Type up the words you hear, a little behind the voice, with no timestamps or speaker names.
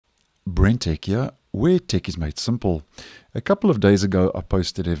BrenTech here, where tech is made simple. A couple of days ago, I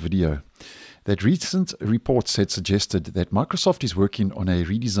posted a video that recent reports had suggested that Microsoft is working on a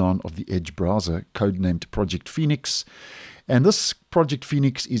redesign of the Edge browser, codenamed Project Phoenix. And this Project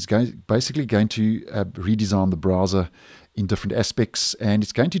Phoenix is basically going to redesign the browser in different aspects, and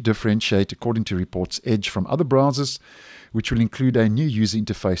it's going to differentiate, according to reports, Edge from other browsers, which will include a new user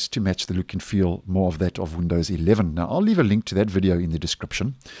interface to match the look and feel more of that of Windows 11. Now, I'll leave a link to that video in the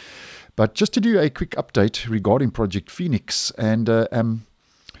description. But just to do a quick update regarding Project Phoenix, and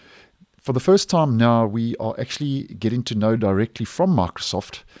for the first time now, we are actually getting to know directly from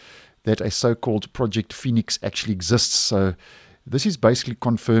Microsoft that a so-called Project Phoenix actually exists. So this is basically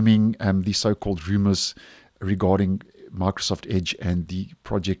confirming the so-called rumors regarding Microsoft Edge and the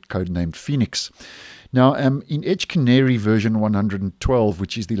project codenamed Phoenix. Now, in Edge Canary version 112,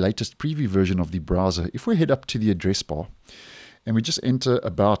 which is the latest preview version of the browser, if we head up to the address bar and we just enter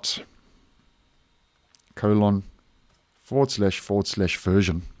about ://version,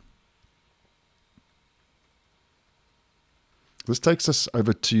 this takes us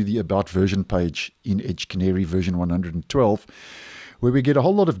over to the About Version page in Edge Canary version 112, where we get a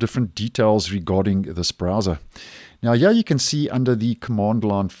whole lot of different details regarding this browser. Now, here you can see under the command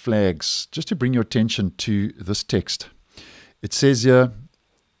line flags, just to bring your attention to this text. It says here,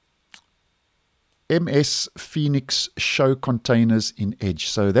 MS Phoenix show containers in Edge.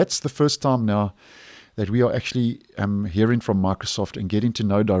 So that's the first time now that we are actually hearing from Microsoft and getting to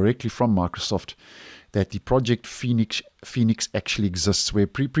know directly from Microsoft that the Project Phoenix actually exists, where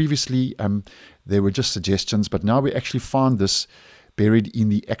previously there were just suggestions, but now we actually find this buried in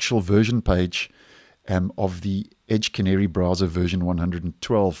the actual version page of the Edge Canary browser version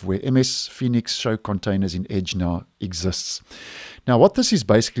 112, where MS Phoenix show containers in Edge now exists. Now, what this is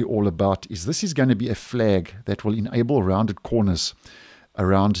basically all about is this is going to be a flag that will enable rounded corners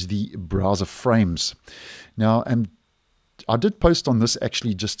around the browser frames. Now, I did post on this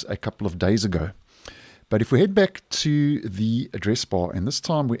actually just a couple of days ago. But if we head back to the address bar, and this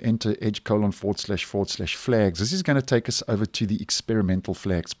time we enter edge://flags, this is going to take us over to the experimental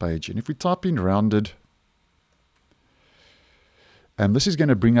flags page. And if we type in rounded, this is going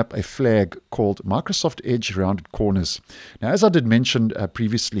to bring up a flag called Microsoft Edge Rounded Corners. Now, as I did mention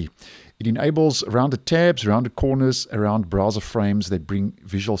previously, it enables rounded tabs, rounded corners around browser frames that bring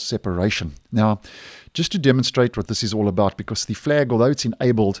visual separation. Now, just to demonstrate what this is all about, because the flag, although it's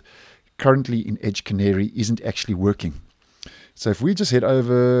enabled, currently in Edge Canary isn't actually working. So if we just head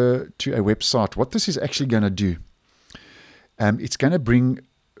over to a website, what this is actually going to do, it's going to bring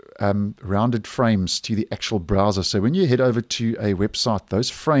rounded frames to the actual browser. So when you head over to a website, those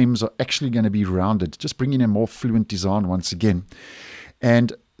frames are actually going to be rounded, just bringing a more fluent design once again.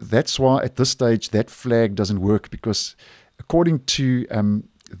 And that's why at this stage that flag doesn't work, because according to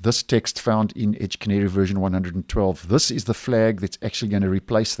this text found in Edge Canary version 112, this is the flag that's actually going to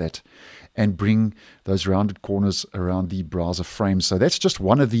replace that and bring those rounded corners around the browser frames. So that's just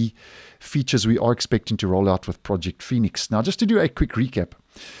one of the features we are expecting to roll out with Project Phoenix. Now, just to do a quick recap,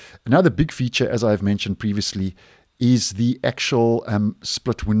 another big feature, as I've mentioned previously, is the actual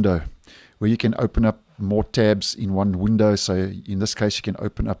split window, where you can open up more tabs in one window. So in this case, you can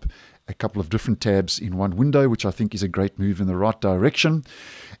open up a couple of different tabs in one window, which I think is a great move in the right direction.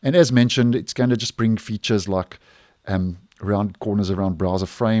 And as mentioned, it's going to just bring features like rounded corners around browser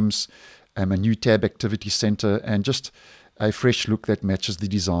frames, a new tab activity center, and just a fresh look that matches the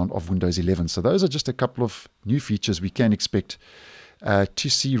design of Windows 11. So those are just a couple of new features we can expect to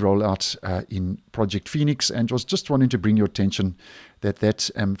see roll out in Project Phoenix, and was just wanting to bring your attention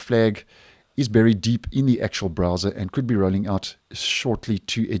that flag is buried deep in the actual browser and could be rolling out shortly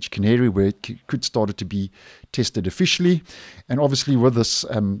to Edge Canary, where it could start to be tested officially. And obviously with this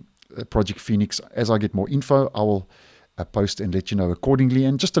Project Phoenix, as I get more info, I will post and let you know accordingly.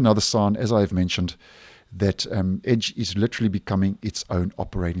 And just another sign, as I've mentioned, that Edge is literally becoming its own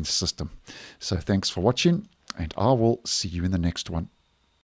operating system. So thanks for watching, and I will see you in the next one.